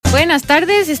Buenas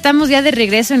tardes, estamos ya de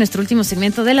regreso en nuestro último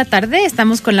segmento de la tarde.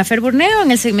 Estamos con la Fer Burneo en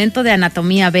el segmento de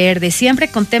Anatomía Verde, siempre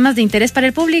con temas de interés para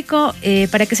el público,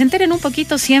 para que se enteren un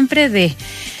poquito siempre de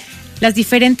las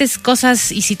diferentes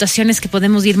cosas y situaciones que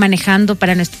podemos ir manejando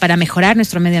para mejorar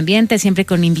nuestro medio ambiente, siempre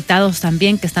con invitados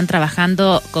también que están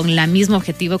trabajando con el mismo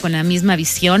objetivo, con la misma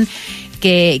visión,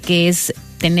 que es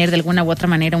tener de alguna u otra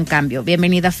manera un cambio.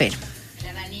 Bienvenida, Fer.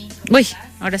 Hola, Dani. Uy,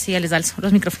 ahora sí ya les alzo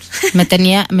los micrófonos. Me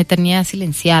tenía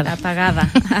silenciada.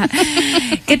 Apagada.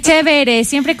 Qué chévere,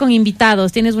 siempre con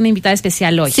invitados. Tienes una invitada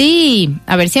especial hoy. Sí,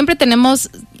 a ver, siempre tenemos,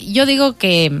 yo digo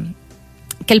que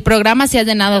el programa se ha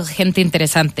llenado de gente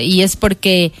interesante y es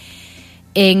porque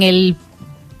en el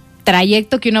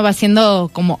trayecto que uno va haciendo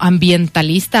como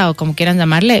ambientalista o como quieran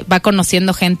llamarle, va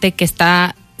conociendo gente que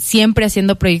está siempre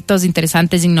haciendo proyectos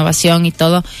interesantes de innovación y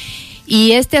todo.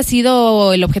 Y este ha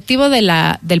sido el objetivo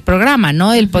del programa,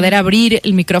 ¿no? El poder abrir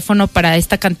el micrófono para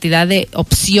esta cantidad de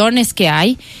opciones que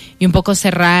hay y un poco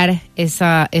cerrar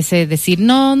ese decir,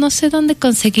 no sé dónde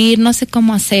conseguir, no sé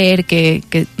cómo hacer,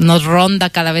 que nos ronda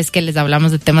cada vez que les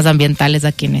hablamos de temas ambientales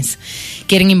a quienes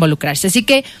quieren involucrarse. Así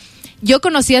que yo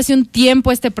conocí hace un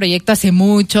tiempo este proyecto, hace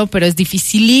mucho, pero es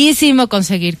dificilísimo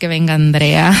conseguir que venga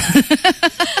Andrea.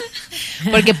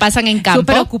 Porque pasan en campo.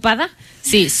 ¿Súper ocupada?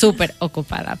 Sí, súper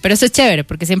ocupada. Pero eso es chévere,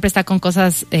 porque siempre está con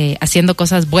cosas, haciendo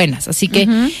cosas buenas. Así que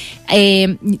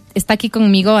está aquí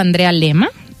conmigo Andrea Lema.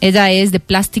 Ella es de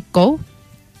Plastic Co.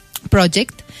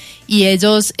 Project. Y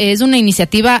ellos, es una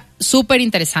iniciativa súper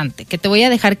interesante, que te voy a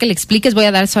dejar que le expliques, voy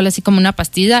a dar solo así como una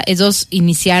pastilla. Ellos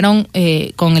iniciaron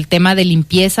con el tema de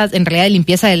limpieza, en realidad de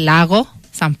limpieza del lago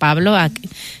San Pablo,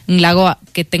 un lago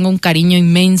que tengo un cariño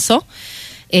inmenso.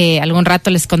 Algún rato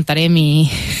les contaré mi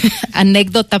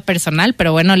anécdota personal,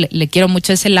 pero bueno, le quiero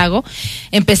mucho ese lago.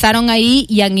 Empezaron ahí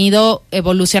y han ido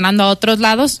evolucionando a otros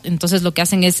lados, entonces lo que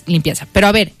hacen es limpieza. Pero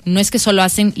a ver, no es que solo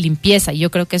hacen limpieza,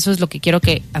 yo creo que eso es lo que quiero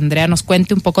que Andrea nos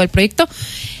cuente un poco del proyecto,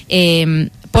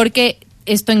 porque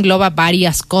esto engloba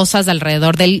varias cosas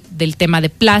alrededor del tema de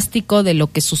plástico, de lo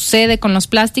que sucede con los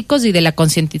plásticos y de la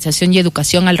concientización y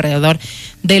educación alrededor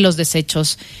de los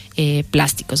desechos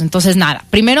plásticos. Entonces, nada,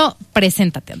 primero,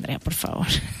 preséntate, Andrea, por favor.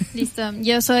 Listo,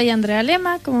 yo soy Andrea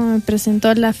Lema, como me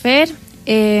presentó la Fer.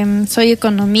 Soy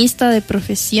economista de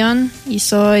profesión y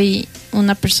soy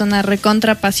una persona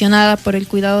recontra apasionada por el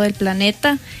cuidado del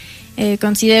planeta.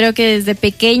 Considero que desde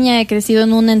pequeña he crecido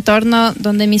en un entorno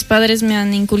donde mis padres me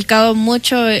han inculcado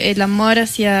mucho el amor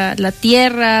hacia la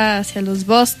tierra, hacia los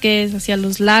bosques, hacia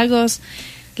los lagos,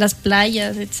 las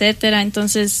playas, etcétera.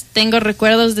 Entonces tengo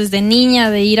recuerdos desde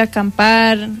niña de ir a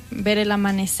acampar, ver el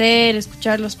amanecer,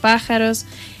 escuchar los pájaros.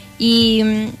 Y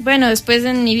bueno, después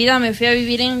en mi vida me fui a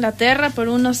vivir en Inglaterra por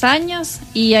unos años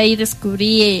y ahí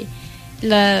descubrí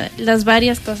las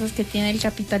varias cosas que tiene el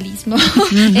capitalismo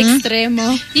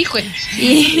extremo. Híjole.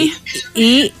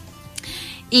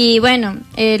 Y bueno,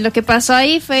 lo que pasó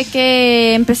ahí fue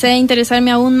que empecé a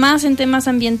interesarme aún más en temas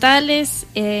ambientales.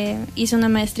 Hice una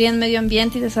maestría en medio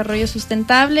ambiente y desarrollo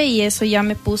sustentable y eso ya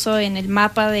me puso en el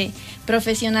mapa de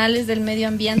profesionales del medio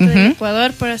ambiente del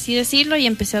Ecuador, por así decirlo, y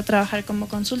empecé a trabajar como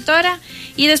consultora.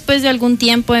 Y después de algún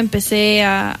tiempo empecé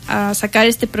a sacar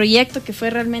este proyecto que fue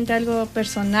realmente algo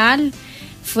personal.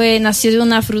 Nació de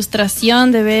una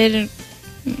frustración de ver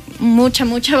mucha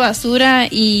basura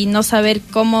y no saber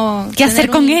qué hacer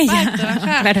con ella.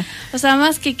 Claro. O sea,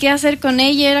 más que qué hacer con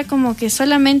ella, era como que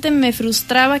solamente me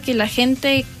frustraba que la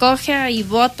gente coja y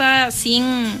bota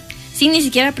sin ni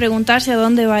siquiera preguntarse a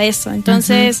dónde va eso.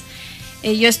 Entonces,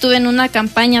 yo estuve en una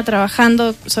campaña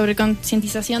trabajando sobre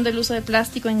concientización del uso de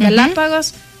plástico en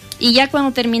Galápagos. Y ya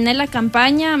cuando terminé la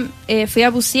campaña, fui a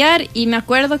bucear y me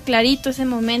acuerdo clarito ese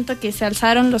momento que se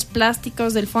alzaron los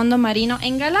plásticos del fondo marino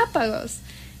en Galápagos.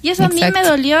 Y eso a mí me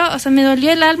dolió, o sea, me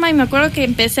dolió el alma y me acuerdo que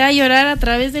empecé a llorar a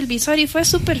través del visor y fue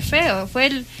súper feo.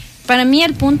 Fue para mí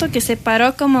el punto que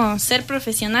separó como ser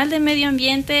profesional de medio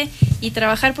ambiente y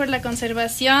trabajar por la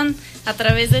conservación a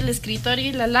través del escritorio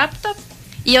y la laptop.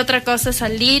 Y otra cosa es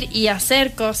salir y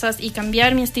hacer cosas y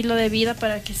cambiar mi estilo de vida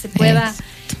para que se pueda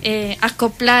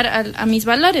acoplar a mis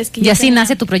valores. Y así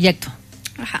nace tu proyecto.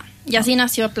 Ajá, y así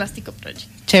nació Plástico Project.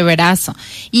 Chéverazo.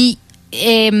 Y,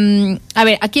 a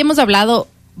ver, aquí hemos hablado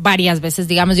varias veces,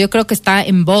 digamos, yo creo que está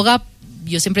en boga,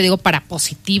 yo siempre digo para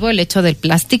positivo el hecho del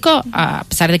plástico, a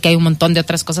pesar de que hay un montón de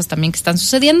otras cosas también que están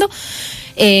sucediendo.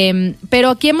 Pero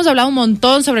aquí hemos hablado un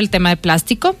montón sobre el tema de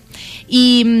plástico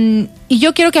y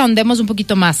yo quiero que ahondemos un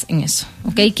poquito más en eso,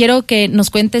 ¿ok? Quiero que nos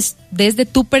cuentes desde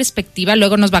tu perspectiva,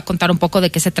 luego nos va a contar un poco de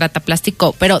qué se trata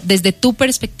plástico, pero desde tu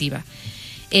perspectiva,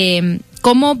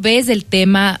 ¿cómo ves el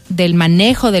tema del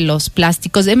manejo de los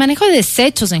plásticos, del manejo de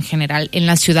desechos en general en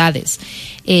las ciudades?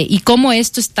 Y cómo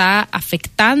esto está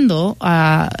afectando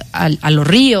a los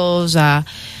ríos, a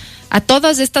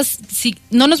todas estas... Si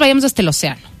no nos vayamos hasta el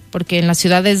océano, porque en las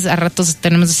ciudades a ratos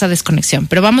tenemos esa desconexión,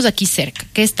 pero vamos aquí cerca.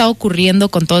 ¿Qué está ocurriendo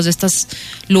con todos estos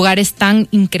lugares tan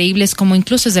increíbles como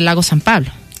incluso es el lago San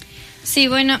Pablo? Sí,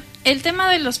 bueno, el tema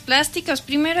de los plásticos,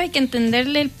 primero hay que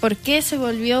entenderle el por qué se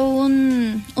volvió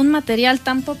un material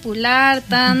tan popular,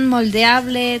 tan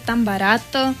moldeable, tan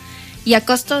barato, y a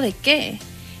costo de qué.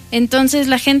 Entonces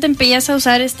la gente empieza a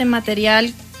usar este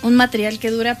material, un material que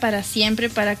dura para siempre,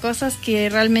 para cosas que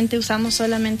realmente usamos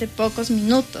solamente pocos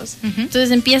minutos.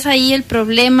 Entonces empieza ahí el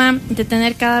problema de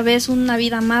tener cada vez una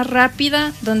vida más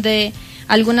rápida, donde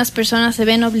algunas personas se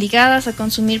ven obligadas a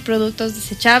consumir productos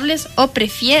desechables o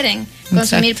prefieren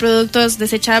consumir productos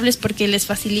desechables porque les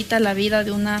facilita la vida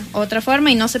de una u otra forma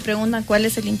y no se preguntan cuál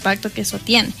es el impacto que eso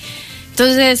tiene.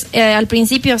 Entonces, al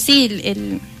principio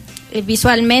sí,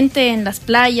 visualmente en las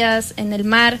playas, en el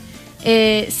mar,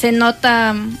 se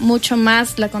nota mucho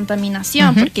más la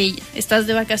contaminación, porque estás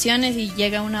de vacaciones y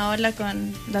llega una ola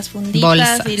con las funditas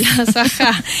bolsas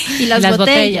y las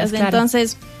botellas. Claro.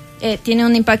 Entonces tiene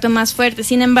un impacto más fuerte.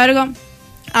 Sin embargo,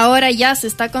 ahora ya se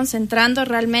está concentrando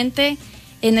realmente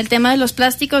en el tema de los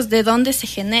plásticos, de dónde se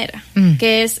genera,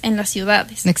 que es en las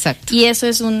ciudades. Exacto. Y eso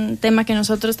es un tema que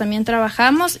nosotros también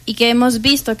trabajamos y que hemos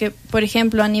visto que, por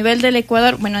ejemplo, a nivel del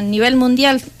Ecuador, bueno, a nivel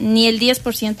mundial, ni el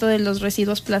 10% de los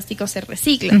residuos plásticos se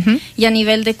reciclan. Y a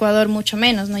nivel de Ecuador mucho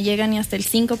menos, no llega ni hasta el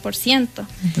 5%.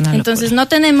 Entonces no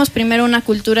tenemos primero una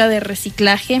cultura de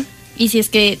reciclaje, y si es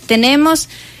que tenemos,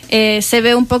 se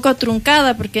ve un poco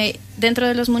truncada porque dentro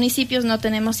de los municipios no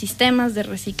tenemos sistemas de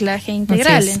reciclaje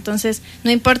integral. Entonces,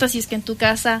 no importa si es que en tu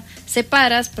casa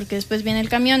separas, porque después viene el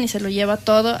camión y se lo lleva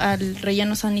todo al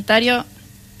relleno sanitario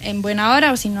en buena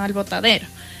hora, o si no al botadero.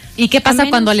 ¿Y qué pasa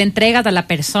cuando le entregas a la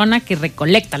persona que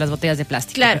recolecta las botellas de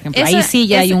plástico? Claro, por ejemplo, ahí sí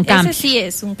ya hay un cambio. Ese sí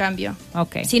es un cambio.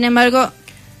 Okay. Sin embargo,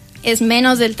 es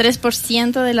menos del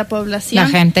 3% de la población la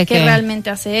gente que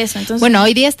realmente hace eso. Entonces, bueno,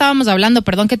 hoy día estábamos hablando,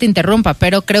 perdón que te interrumpa,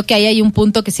 pero creo que ahí hay un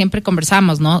punto que siempre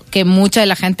conversamos, ¿no? Que mucha de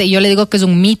la gente, yo le digo que es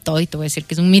un mito, y te voy a decir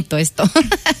que es un mito esto,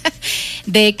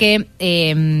 de que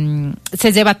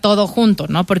se lleva todo junto,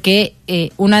 ¿no? Porque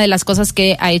una de las cosas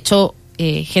que ha hecho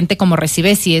gente como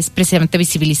Recibesi es precisamente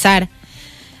visibilizar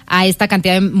a esta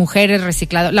cantidad de mujeres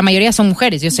recicladoras. La mayoría son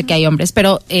mujeres, yo sé que hay hombres,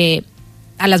 pero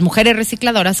a las mujeres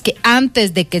recicladoras que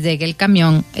antes de que llegue el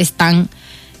camión están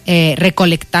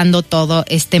recolectando todo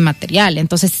este material.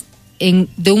 Entonces,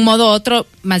 de un modo u otro,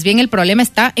 más bien el problema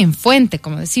está en fuente,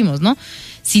 como decimos, ¿no?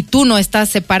 Si tú no estás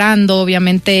separando,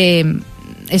 obviamente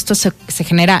esto se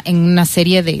genera en una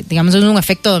serie de, digamos, es un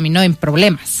efecto dominó en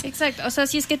problemas. Exacto, o sea,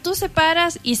 si es que tú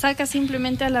separas y sacas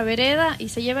simplemente a la vereda y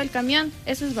se lleva el camión,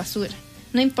 eso es basura.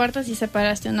 No importa si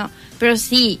separaste o no, pero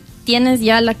sí tienes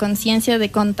ya la conciencia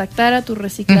de contactar a tu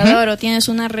reciclador o tienes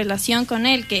una relación con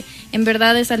él, que en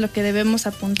verdad es a lo que debemos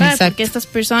apuntar. Exacto. Porque estas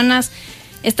personas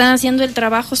están haciendo el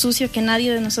trabajo sucio que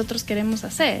nadie de nosotros queremos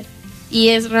hacer. Y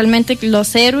es realmente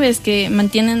los héroes que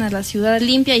mantienen a la ciudad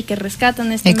limpia y que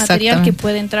rescatan este material que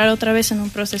puede entrar otra vez en un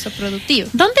proceso productivo.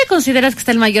 ¿Dónde consideras que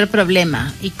está el mayor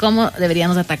problema y cómo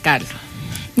deberíamos atacarlo?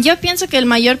 Yo pienso que el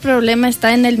mayor problema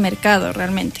está en el mercado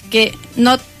realmente, que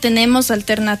no tenemos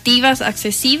alternativas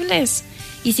accesibles,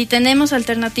 y si tenemos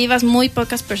alternativas muy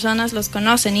pocas personas los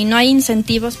conocen y no hay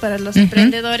incentivos para los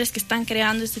emprendedores que están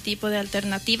creando este tipo de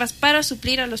alternativas para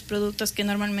suplir a los productos que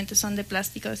normalmente son de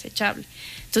plástico desechable.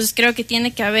 Entonces creo que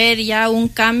tiene que haber ya un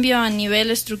cambio a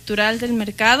nivel estructural del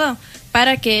mercado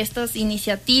para que estas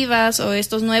iniciativas o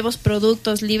estos nuevos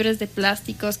productos libres de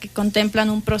plásticos que contemplan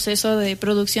un proceso de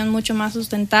producción mucho más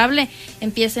sustentable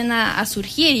empiecen a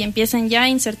surgir y empiecen ya a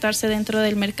insertarse dentro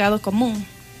del mercado común.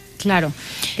 Claro,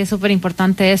 que es súper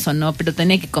importante eso, ¿no? Pero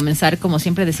tiene que comenzar, como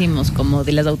siempre decimos, como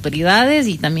de las autoridades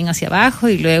y también hacia abajo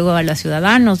y luego a los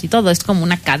ciudadanos y todo. Es como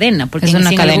una cadena, porque si en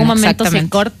algún momento se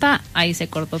corta, ahí se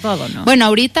cortó todo, ¿no? Bueno,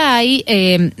 ahorita hay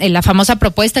la famosa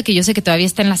propuesta que yo sé que todavía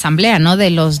está en la asamblea, ¿no? De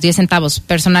los 10 centavos.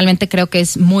 Personalmente creo que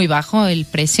es muy bajo el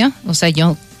precio. O sea,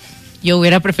 yo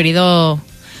hubiera preferido...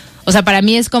 O sea, para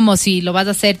mí es como si lo vas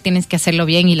a hacer, tienes que hacerlo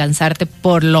bien y lanzarte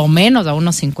por lo menos a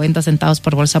unos 50 centavos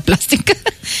por bolsa plástica,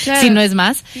 claro. Si no es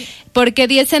más. Porque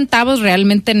 10 centavos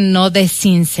realmente no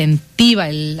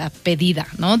desincentiva la pedida,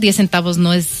 ¿no? 10 centavos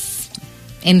no es,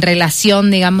 en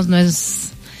relación, digamos, no es...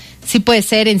 Sí puede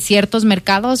ser en ciertos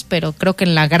mercados, pero creo que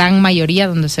en la gran mayoría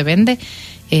donde se vende,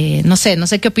 no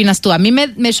sé qué opinas tú. A mí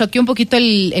me choqueó un poquito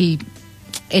el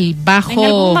el bajo. En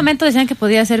algún momento decían que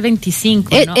podía ser 25,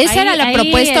 ¿no? Esa era la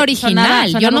propuesta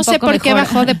original. sonaba yo no sé por qué mejor.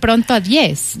 bajó de pronto a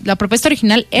 10. La propuesta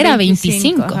original era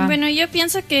 25. Ajá. Bueno, yo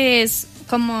pienso que es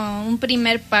como un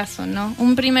primer paso, ¿no?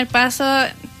 Un primer paso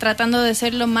tratando de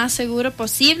ser lo más seguro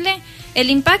posible. El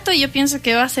impacto yo pienso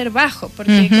que va a ser bajo,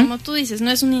 porque como tú dices, no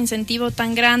es un incentivo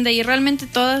tan grande y realmente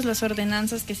todas las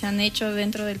ordenanzas que se han hecho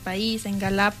dentro del país, en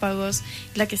Galápagos,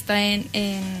 la que está en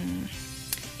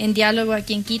diálogo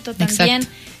aquí en Quito también,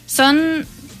 son,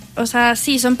 o sea,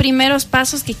 sí, son primeros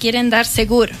pasos que quieren dar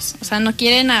seguros, o sea, no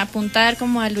quieren apuntar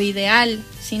como a lo ideal,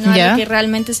 sino a lo que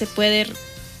realmente se puede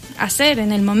hacer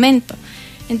en el momento.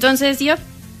 Entonces yo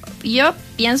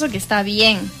pienso que está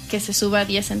bien que se suba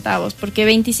 10 centavos, porque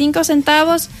 25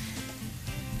 centavos,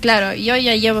 claro, yo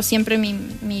ya llevo siempre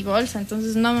mi bolsa,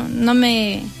 entonces no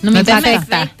me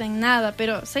afecta en nada,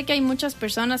 pero sé que hay muchas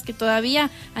personas que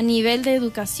todavía a nivel de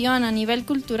educación, a nivel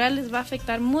cultural les va a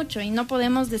afectar mucho y no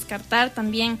podemos descartar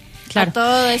también a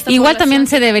toda esta Igual población también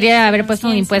se que debería haber tiene puesto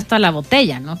un conciencia. impuesto a la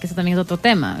botella, ¿no? Que eso también es otro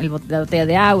tema, la botella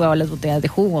de agua o las botellas de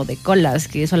jugo, de colas,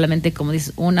 que es solamente, como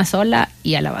dices, una sola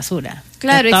y a la basura.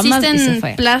 Claro, Lo tomas y se existen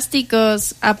fue.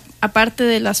 plásticos aparte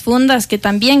de las fundas que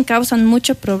también causan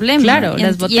mucho problema. Claro,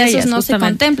 las botellas, y esos no justamente.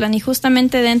 se contemplan. Y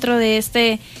justamente dentro de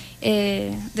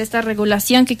de esta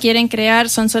regulación que quieren crear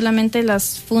son solamente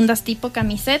las fundas tipo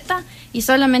camiseta y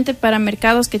solamente para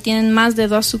mercados que tienen más de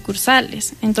 2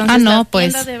 sucursales. Entonces la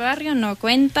tienda de barrio no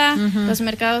cuenta, los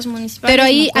mercados municipales pero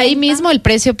ahí no cuentan. mismo el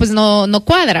precio pues no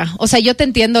cuadra. O sea, yo te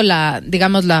entiendo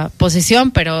la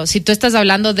posición, pero si tú estás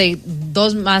hablando de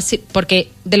 2 más, porque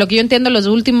de lo que yo entiendo los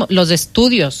últimos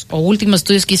estudios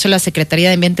que hizo la Secretaría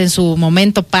de Ambiente en su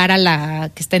momento para la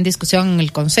que está en discusión en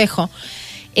el Consejo,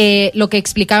 lo que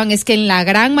explicaban es que en la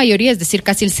gran mayoría, es decir,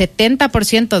 casi el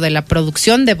 70% de la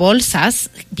producción de bolsas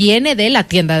viene de la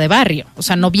tienda de barrio, o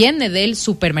sea, no viene del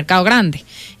supermercado grande.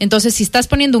 Entonces, si estás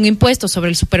poniendo un impuesto sobre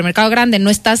el supermercado grande,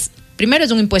 primero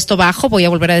es un impuesto bajo, voy a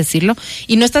volver a decirlo,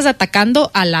 y no estás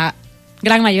atacando a la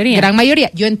gran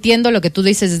mayoría. Yo entiendo lo que tú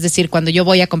dices, es decir, cuando yo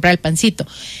voy a comprar el pancito,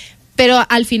 pero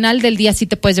al final del día sí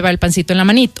te puedes llevar el pancito en la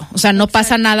manito, o sea, no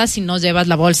pasa nada si no llevas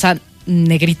la bolsa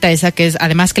negrita esa que es,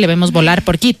 además que le vemos volar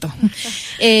por Quito.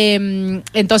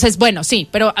 Entonces, bueno, sí,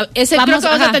 pero ese creo que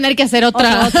vamos a tener que hacer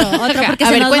otra. Otro, porque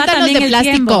a ver, cuéntanos de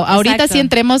plástico. Tiempo. Ahorita Exacto. sí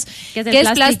entremos. ¿Qué es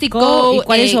plástico y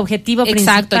cuál es su objetivo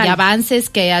principal? Exacto, y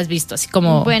avances que has visto, así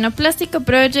como. Bueno, Plástico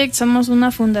Project somos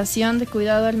una fundación de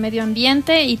cuidado al medio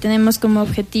ambiente y tenemos como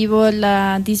objetivo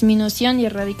la disminución y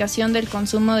erradicación del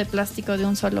consumo de plástico de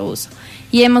un solo uso.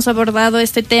 Y hemos abordado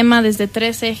este tema desde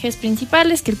 3 ejes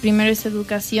principales, que el primero es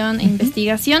educación e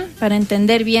investigación, para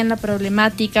entender bien la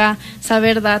problemática,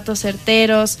 saber datos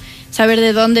certeros, saber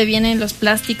de dónde vienen los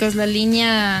plásticos, la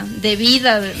línea de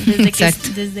vida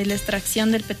desde la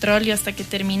extracción del petróleo hasta que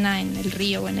termina en el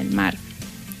río o en el mar.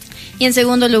 Y en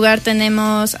segundo lugar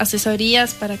tenemos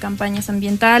asesorías para campañas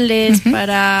ambientales,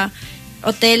 para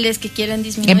hoteles que quieren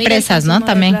disminuir empresas, el consumo ¿no?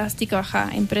 También de plástico,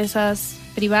 empresas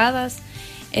privadas.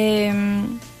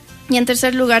 Y en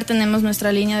tercer lugar tenemos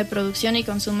nuestra línea de producción y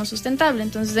consumo sustentable.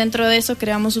 Entonces dentro de eso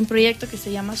creamos un proyecto que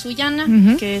se llama Suyana,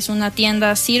 que es una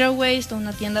tienda zero waste o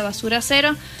una tienda basura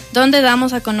cero, donde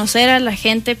damos a conocer a la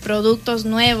gente productos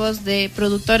nuevos de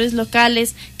productores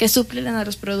locales que suplen a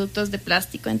los productos de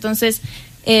plástico. Entonces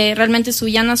realmente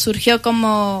Suyana surgió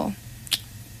como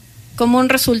un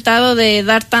resultado de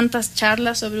dar tantas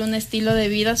charlas sobre un estilo de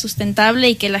vida sustentable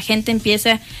y que la gente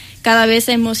empiece cada vez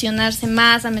a emocionarse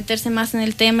más, a meterse más en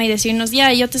el tema y decirnos,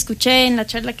 yo te escuché en la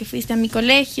charla que fuiste a mi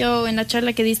colegio, en la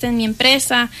charla que diste en mi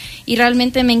empresa y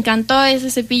realmente me encantó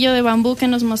ese cepillo de bambú que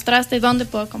nos mostraste, ¿dónde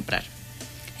puedo comprar?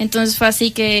 Entonces fue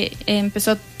así que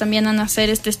empezó también a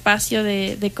nacer este espacio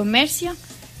de comercio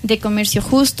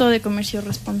justo, de comercio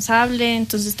responsable.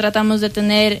 Entonces tratamos de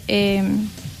tener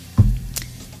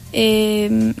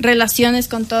relaciones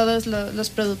con todos los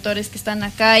productores que están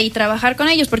acá y trabajar con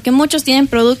ellos, porque muchos tienen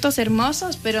productos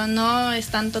hermosos pero no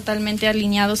están totalmente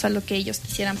alineados a lo que ellos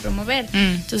quisieran promover.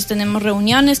 Entonces tenemos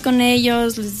reuniones con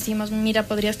ellos, les decimos, mira,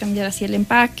 podrías cambiar así el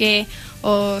empaque,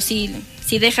 o si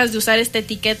dejas de usar esta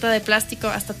etiqueta de plástico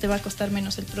hasta te va a costar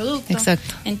menos el producto.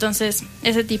 Exacto. Entonces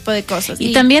ese tipo de cosas.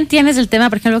 Y también tienes el tema,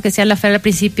 por ejemplo, que decía la Fer al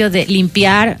principio, de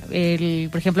limpiar,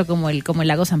 por ejemplo, como el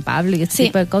lago San Pablo y este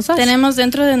tipo de cosas. Tenemos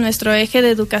dentro de nuestro eje de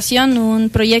educación un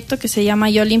proyecto que se llama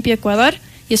Yo Limpio Ecuador,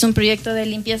 y es un proyecto de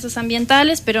limpiezas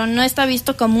ambientales, pero no está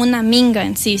visto como una minga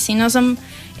en sí, sino son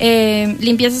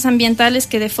limpiezas ambientales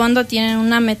que de fondo tienen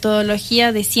una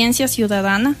metodología de ciencia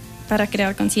ciudadana, para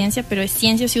crear conciencia, pero es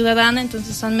ciencia ciudadana,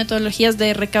 entonces son metodologías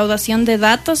de recaudación de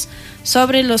datos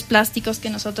sobre los plásticos que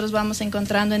nosotros vamos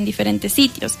encontrando en diferentes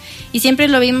sitios. Y siempre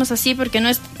lo vimos así porque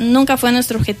nunca fue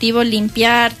nuestro objetivo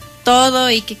limpiar todo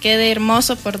y que quede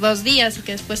hermoso por 2 días y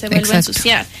que después se vuelva a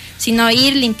ensuciar, sino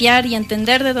ir, limpiar y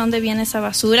entender de dónde viene esa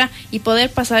basura y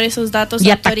poder pasar esos datos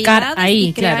a autoridades ahí,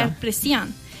 y crear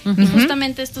presión. Y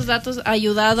justamente estos datos han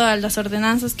ayudado a las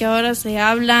ordenanzas que ahora se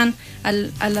hablan, a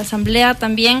la asamblea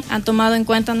también han tomado en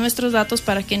cuenta nuestros datos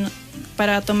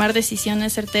para tomar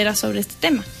decisiones certeras sobre este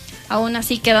tema. Aún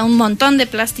así queda un montón de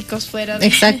plásticos fuera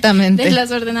de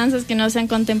las ordenanzas que no se han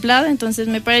contemplado, entonces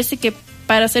me parece que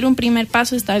para hacer un primer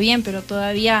paso está bien, pero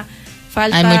todavía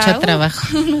falta hay mucho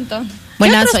trabajo. Un montón. ¿Qué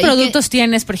otros productos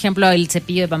tienes, por ejemplo, el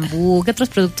cepillo de bambú? ¿Qué otros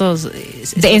productos?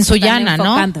 En Sullana,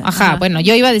 ¿no? Ajá, bueno,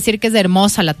 yo iba a decir que es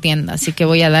hermosa la tienda, así que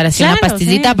voy a dar así una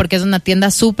pastillita porque es una tienda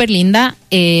súper linda.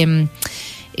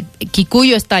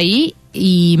 Kikuyo está ahí,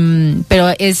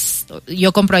 pero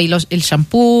yo compro ahí el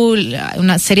shampoo,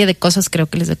 una serie de cosas creo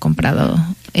que les he comprado.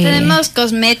 Tenemos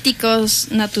cosméticos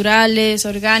naturales,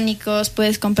 orgánicos,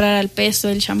 puedes comprar al peso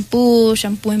el shampoo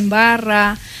en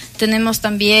barra. Tenemos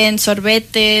también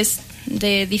sorbetes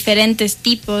de diferentes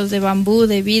tipos, de bambú,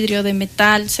 de vidrio, de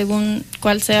metal, según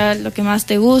cuál sea lo que más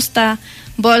te gusta,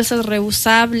 bolsas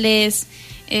reusables,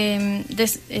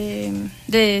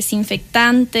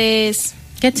 desinfectantes,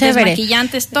 qué chévere,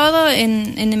 desmaquillantes, todo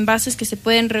en envases que se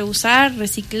pueden reusar,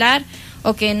 reciclar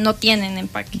o que no tienen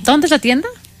empaque. ¿Dónde es la tienda?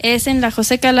 Es en la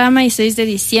José Calama y 6 de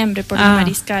diciembre por el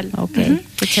Mariscal. Okay.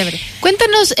 Qué chévere.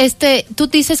 Cuéntanos, tú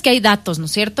dices que hay datos, ¿no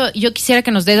es cierto? Yo quisiera que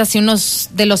nos des así unos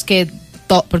de los que,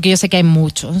 porque yo sé que hay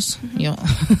muchos,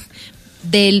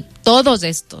 de todos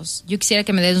estos, yo quisiera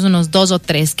que me des unos 2 o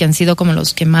 3 que han sido como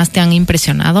los que más te han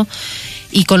impresionado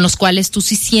y con los cuales tú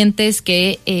sí sientes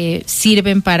que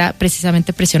sirven para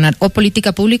precisamente presionar o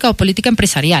política pública o política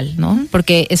empresarial, ¿no?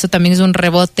 Porque eso también es un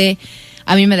rebote.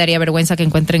 A mí me daría vergüenza que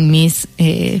encuentren mis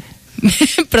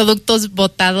productos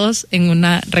botados en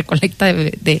una recolecta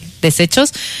de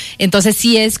desechos. Entonces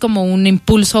sí es como un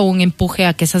impulso o un empuje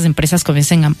a que esas empresas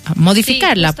comiencen a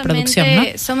modificar la producción, ¿no?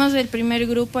 Somos el primer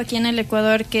grupo aquí en el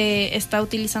Ecuador que está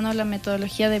utilizando la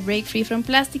metodología de Break Free from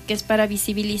Plastic, que es para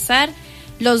visibilizar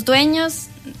los dueños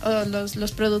o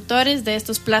los productores de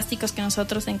estos plásticos que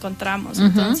nosotros encontramos.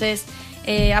 Entonces,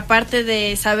 aparte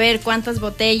de saber cuántas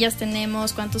botellas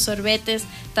tenemos, cuántos sorbetes,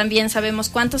 también sabemos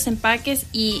cuántos empaques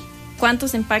y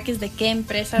cuántos empaques de qué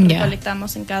empresa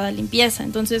recolectamos en cada limpieza.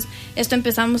 Entonces, esto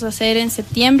empezamos a hacer en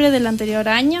septiembre del anterior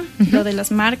año, lo de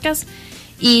las marcas,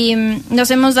 y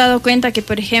nos hemos dado cuenta que,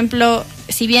 por ejemplo,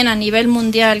 si bien a nivel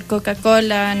mundial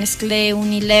Coca-Cola, Nestlé,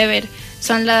 Unilever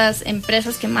son las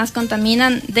empresas que más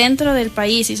contaminan dentro del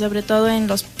país y sobre todo en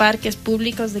los parques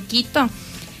públicos de Quito,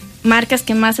 marcas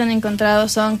que más han encontrado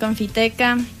son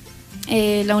Confiteca,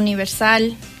 La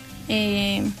Universal,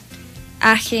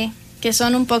 AGE, que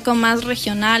son un poco más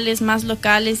regionales, más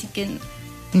locales y que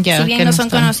si bien no son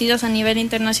conocidos a nivel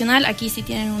internacional, aquí sí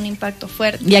tienen un impacto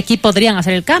fuerte. Y aquí podrían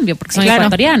hacer el cambio porque son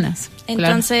ecuatorianas.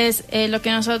 Entonces, lo que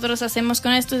nosotros hacemos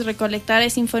con esto es recolectar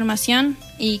esa información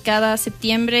y cada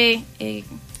septiembre,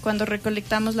 cuando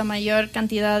recolectamos la mayor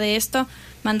cantidad de esto,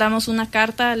 mandamos una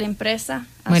carta a la empresa,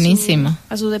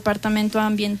 a su departamento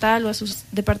ambiental o a sus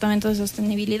departamentos de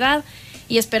sostenibilidad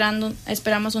y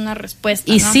esperamos una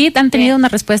respuesta. ¿Y ¿no? sí han tenido una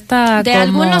respuesta? De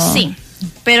algunos sí,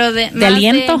 pero de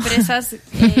aliento? De empresas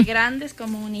grandes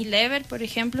como Unilever, por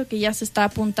ejemplo, que ya se está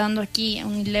apuntando aquí,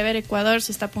 Unilever Ecuador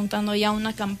se está apuntando ya a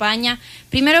una campaña,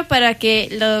 primero para que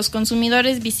los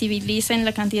consumidores visibilicen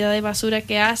la cantidad de basura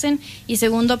que hacen y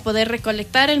segundo poder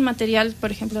recolectar el material,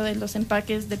 por ejemplo, de los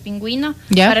empaques de pingüino,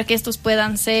 para que estos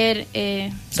puedan ser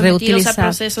sometidos a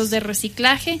procesos de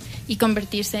reciclaje y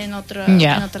convertirse en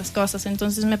otras cosas.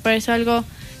 Entonces me parece algo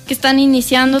que están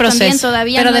iniciando también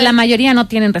todavía. Pero de la mayoría no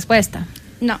tienen respuesta.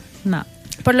 No.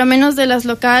 Por lo menos de las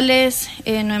locales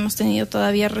no hemos tenido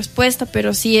todavía respuesta,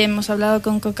 pero sí hemos hablado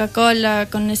con Coca-Cola,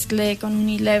 con Nestlé, con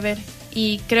Unilever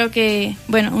y creo que,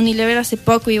 Unilever hace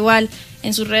poco igual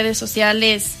en sus redes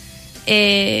sociales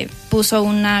puso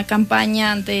una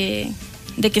campaña de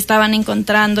que estaban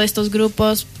encontrando estos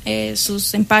grupos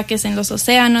sus empaques en los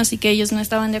océanos y que ellos no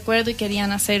estaban de acuerdo y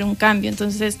querían hacer un cambio.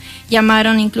 Entonces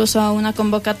llamaron incluso a una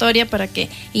convocatoria para que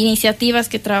iniciativas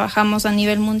que trabajamos a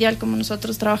nivel mundial, como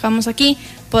nosotros trabajamos aquí,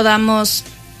 podamos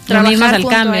trabajar al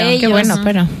junto cambio. a ellos. Qué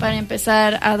bueno, para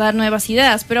empezar a dar nuevas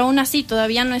ideas. Pero aún así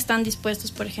todavía no están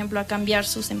dispuestos, por ejemplo, a cambiar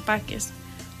sus empaques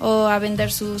o a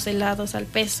vender sus helados al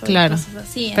peso. Claro. Y cosas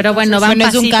así. Pero bueno,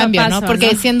 es un cambio, paso, ¿no?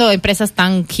 Porque siendo empresas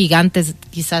tan gigantes,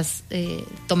 quizás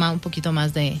toma un poquito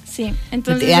más de... Sí,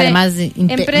 entonces además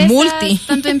multi.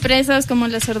 Tanto empresas como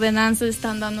las ordenanzas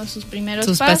están dando sus primeros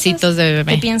sus pasos, pasitos de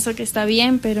bebé. Que pienso que está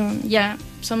bien, pero ya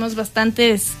somos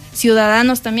bastantes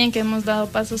ciudadanos también que hemos dado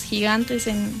pasos gigantes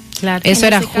en... Claro, eso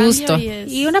era justo.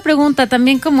 Y una pregunta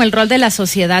también como el rol de la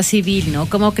sociedad civil, ¿no?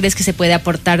 ¿Cómo crees que se puede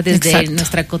aportar desde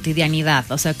nuestra cotidianidad?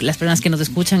 O sea, las personas que nos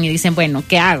escuchan y dicen, bueno,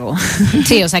 ¿qué hago?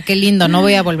 Sí, o sea, qué lindo, no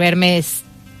voy a volverme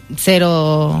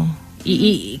cero...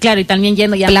 Y claro, y también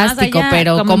yendo ya plástico, más allá,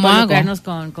 pero ¿cómo hago?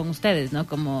 Con ustedes, ¿no?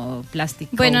 Como plástico.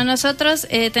 Bueno, nosotros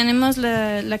tenemos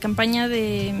la campaña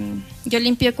de Yo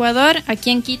Limpio Ecuador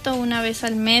aquí en Quito una vez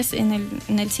al mes.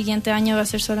 En el siguiente año va a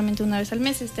ser solamente una vez al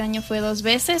mes. Este año fue 2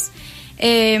 veces.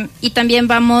 Y también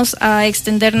vamos a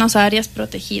extendernos a áreas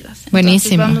protegidas. Entonces,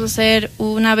 buenísimo. vamos a hacer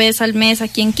una vez al mes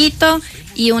aquí en Quito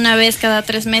y una vez cada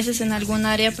 3 meses en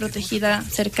alguna área protegida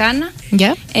cercana.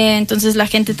 ¿Ya? Entonces la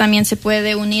gente también se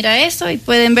puede unir a eso y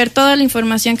pueden ver toda la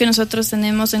información que nosotros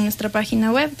tenemos en nuestra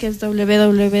página web, que es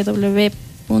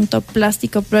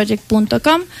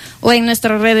www.plasticoproject.com, o en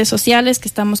nuestras redes sociales, que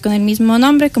estamos con el mismo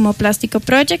nombre como Plástico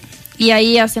Project. Y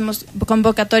ahí hacemos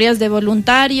convocatorias de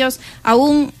voluntarios,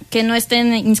 aún que no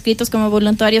estén inscritos como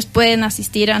voluntarios, pueden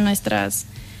asistir a nuestras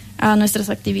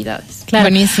actividades. Claro.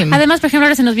 Buenísimo. Además, por ejemplo,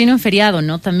 ahora se nos viene un feriado,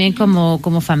 ¿no? También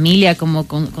como familia,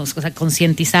 o sea,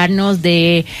 concientizarnos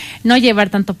de no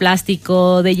llevar tanto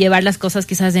plástico, de llevar las cosas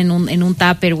quizás en un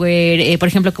Tupperware, por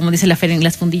ejemplo, como dice la Fer, en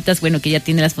las funditas, bueno, que ya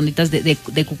tiene las funditas de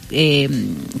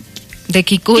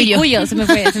Kikuyo. Kikuyo, se me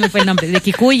fue el nombre, de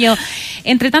Kikuyo.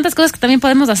 Entre tantas cosas que también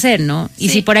podemos hacer, ¿no? Y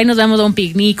si por ahí nos vamos a un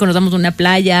picnic o nos vamos a una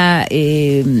playa,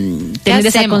 tener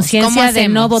esa conciencia de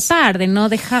no botar, de no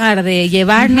dejar, de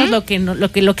llevarnos lo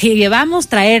que llevamos,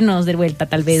 traernos de vuelta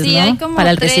tal vez, sí, ¿no? Hay como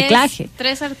para el reciclaje.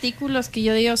 3 artículos que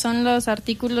yo digo son los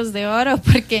artículos de oro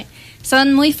porque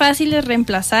son muy fáciles de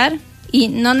reemplazar y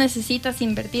no necesitas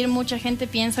invertir. Mucha gente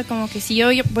piensa como que si yo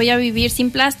voy a vivir sin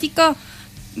plástico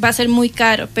va a ser muy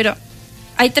caro, pero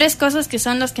hay 3 cosas que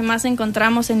son las que más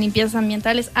encontramos en limpiezas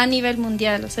ambientales a nivel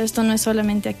mundial. O sea, esto no es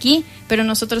solamente aquí, pero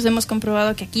nosotros hemos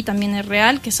comprobado que aquí también es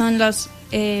real, que son las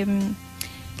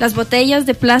botellas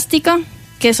de plástico,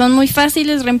 que son muy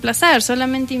fáciles de reemplazar.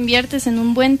 Solamente inviertes en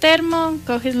un buen termo,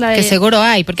 coges la... Que seguro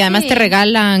hay, porque además te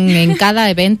regalan en cada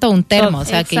evento un termo, o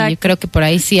sea, exacto. Que yo creo que por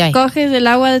ahí sí hay. Coges el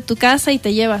agua de tu casa y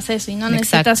te llevas eso, y no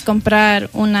necesitas comprar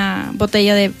una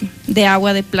botella de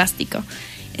agua de plástico.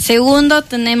 Segundo,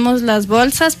 tenemos las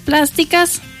bolsas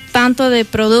plásticas, tanto de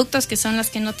productos, que son las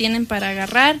que no tienen para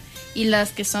agarrar, y las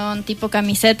que son tipo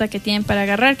camiseta, que tienen para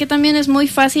agarrar, que también es muy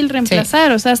fácil reemplazar.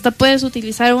 Sí. O sea, hasta puedes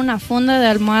utilizar una funda de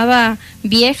almohada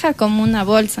vieja como una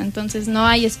bolsa, entonces no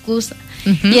hay excusa.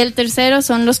 Y el tercero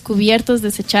son los cubiertos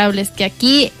desechables, que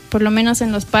aquí, por lo menos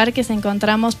en los parques,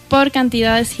 encontramos por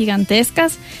cantidades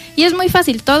gigantescas, y es muy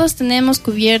fácil. Todos tenemos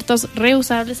cubiertos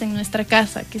reusables en nuestra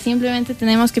casa, que simplemente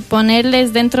tenemos que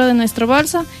ponerles dentro de nuestro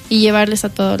bolso y llevarles a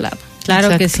todo lado. Claro.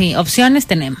 Exacto. Que sí, opciones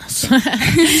tenemos.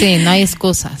 Sí, no hay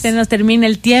excusas. Se nos termina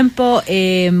el tiempo.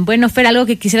 Bueno, Fer, algo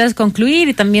que quisieras concluir,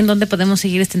 y también dónde podemos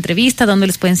seguir esta entrevista, dónde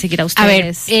les pueden seguir a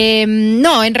ustedes. A ver,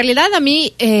 no, en realidad a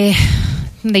mí...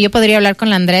 yo podría hablar con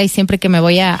la Andrea, y siempre que me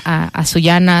voy a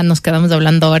Sullana nos quedamos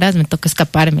hablando horas, me toca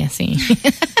escaparme así.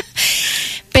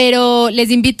 Pero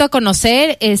les invito a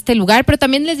conocer este lugar, pero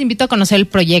también les invito a conocer el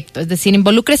proyecto. Es decir,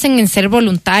 involúcrense en ser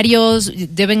voluntarios,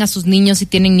 lleven a sus niños si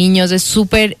tienen niños. Es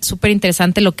súper, súper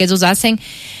interesante lo que ellos hacen.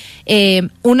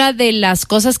 Una de las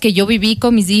cosas que yo viví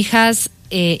con mis hijas,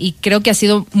 y creo que ha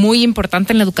sido muy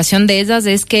importante en la educación de ellas,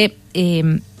 es que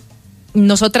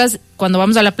nosotras cuando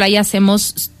vamos a la playa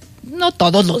hacemos, no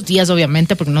todos los días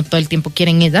obviamente, porque no todo el tiempo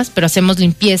quieren ellas, pero hacemos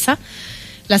limpieza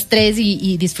las 3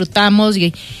 y disfrutamos,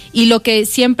 y lo que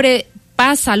siempre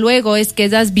pasa luego es que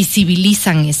ellas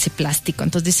visibilizan ese plástico.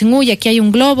 Entonces dicen, uy, aquí hay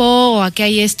un globo, o aquí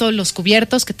hay esto, los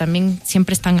cubiertos que también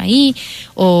siempre están ahí,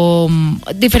 o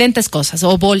diferentes cosas,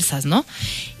 o bolsas, ¿no?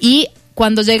 Y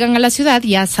cuando llegan a la ciudad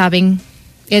ya saben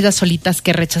ellas solitas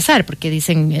que rechazar, porque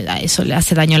dicen, eso le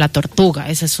hace daño a la tortuga,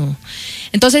 ese es su...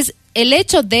 Entonces, el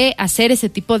hecho de hacer ese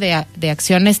tipo de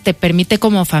acciones te permite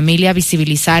como familia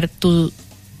visibilizar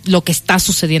lo que está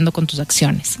sucediendo con tus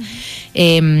acciones.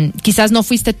 Quizás no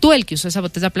fuiste tú el que usó esa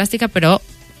botella plástica, pero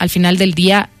al final del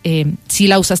día sí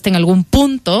la usaste en algún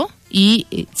punto, y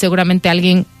seguramente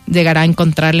alguien llegará a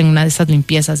encontrarle en una de esas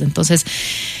limpiezas. Entonces,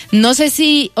 no sé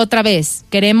si otra vez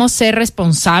queremos ser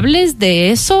responsables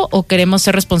de eso o queremos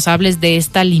ser responsables de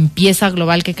esta limpieza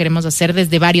global que queremos hacer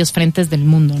desde varios frentes del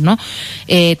mundo, ¿no?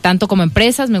 Tanto como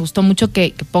empresas, me gustó mucho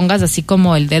que pongas así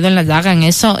como el dedo en la llaga en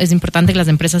eso. Es importante que las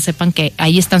empresas sepan que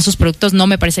ahí están sus productos. No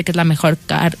me parece que es la mejor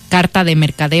carta de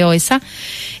mercadeo esa.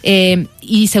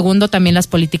 Y segundo, también las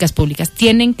políticas públicas.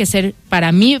 Tienen que ser,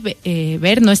 para mí,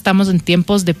 no estamos en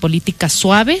tiempos de políticas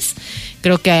suaves.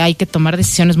 Creo que hay que tomar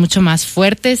decisiones mucho más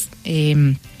fuertes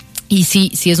y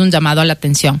sí es un llamado a la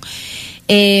atención.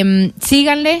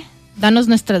 Síganle, danos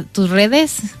tus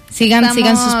redes, sigan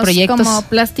sus proyectos. Como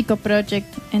Plástico Project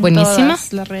en Buenísimo.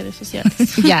 Todas las redes sociales.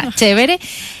 Ya, chévere.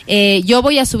 Yo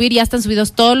voy a subir, ya están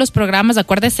subidos todos los programas.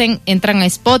 Acuérdense, entran a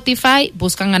Spotify,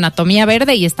 buscan Anatomía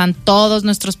Verde y están todos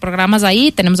nuestros programas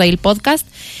ahí. Tenemos ahí el podcast.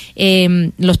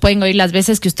 Los pueden oír las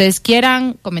veces que ustedes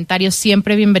quieran. Comentarios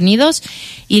siempre bienvenidos.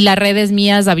 Y las redes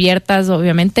mías abiertas,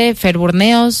 obviamente, Fer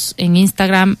Burneos en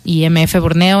Instagram y MF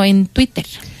Burneo en Twitter.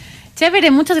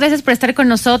 Chévere, muchas gracias por estar con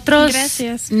nosotros.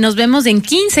 Gracias. Nos vemos en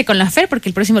 15 con la Fer, porque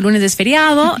el próximo lunes es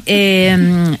feriado.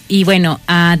 Y bueno,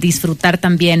 a disfrutar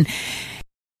también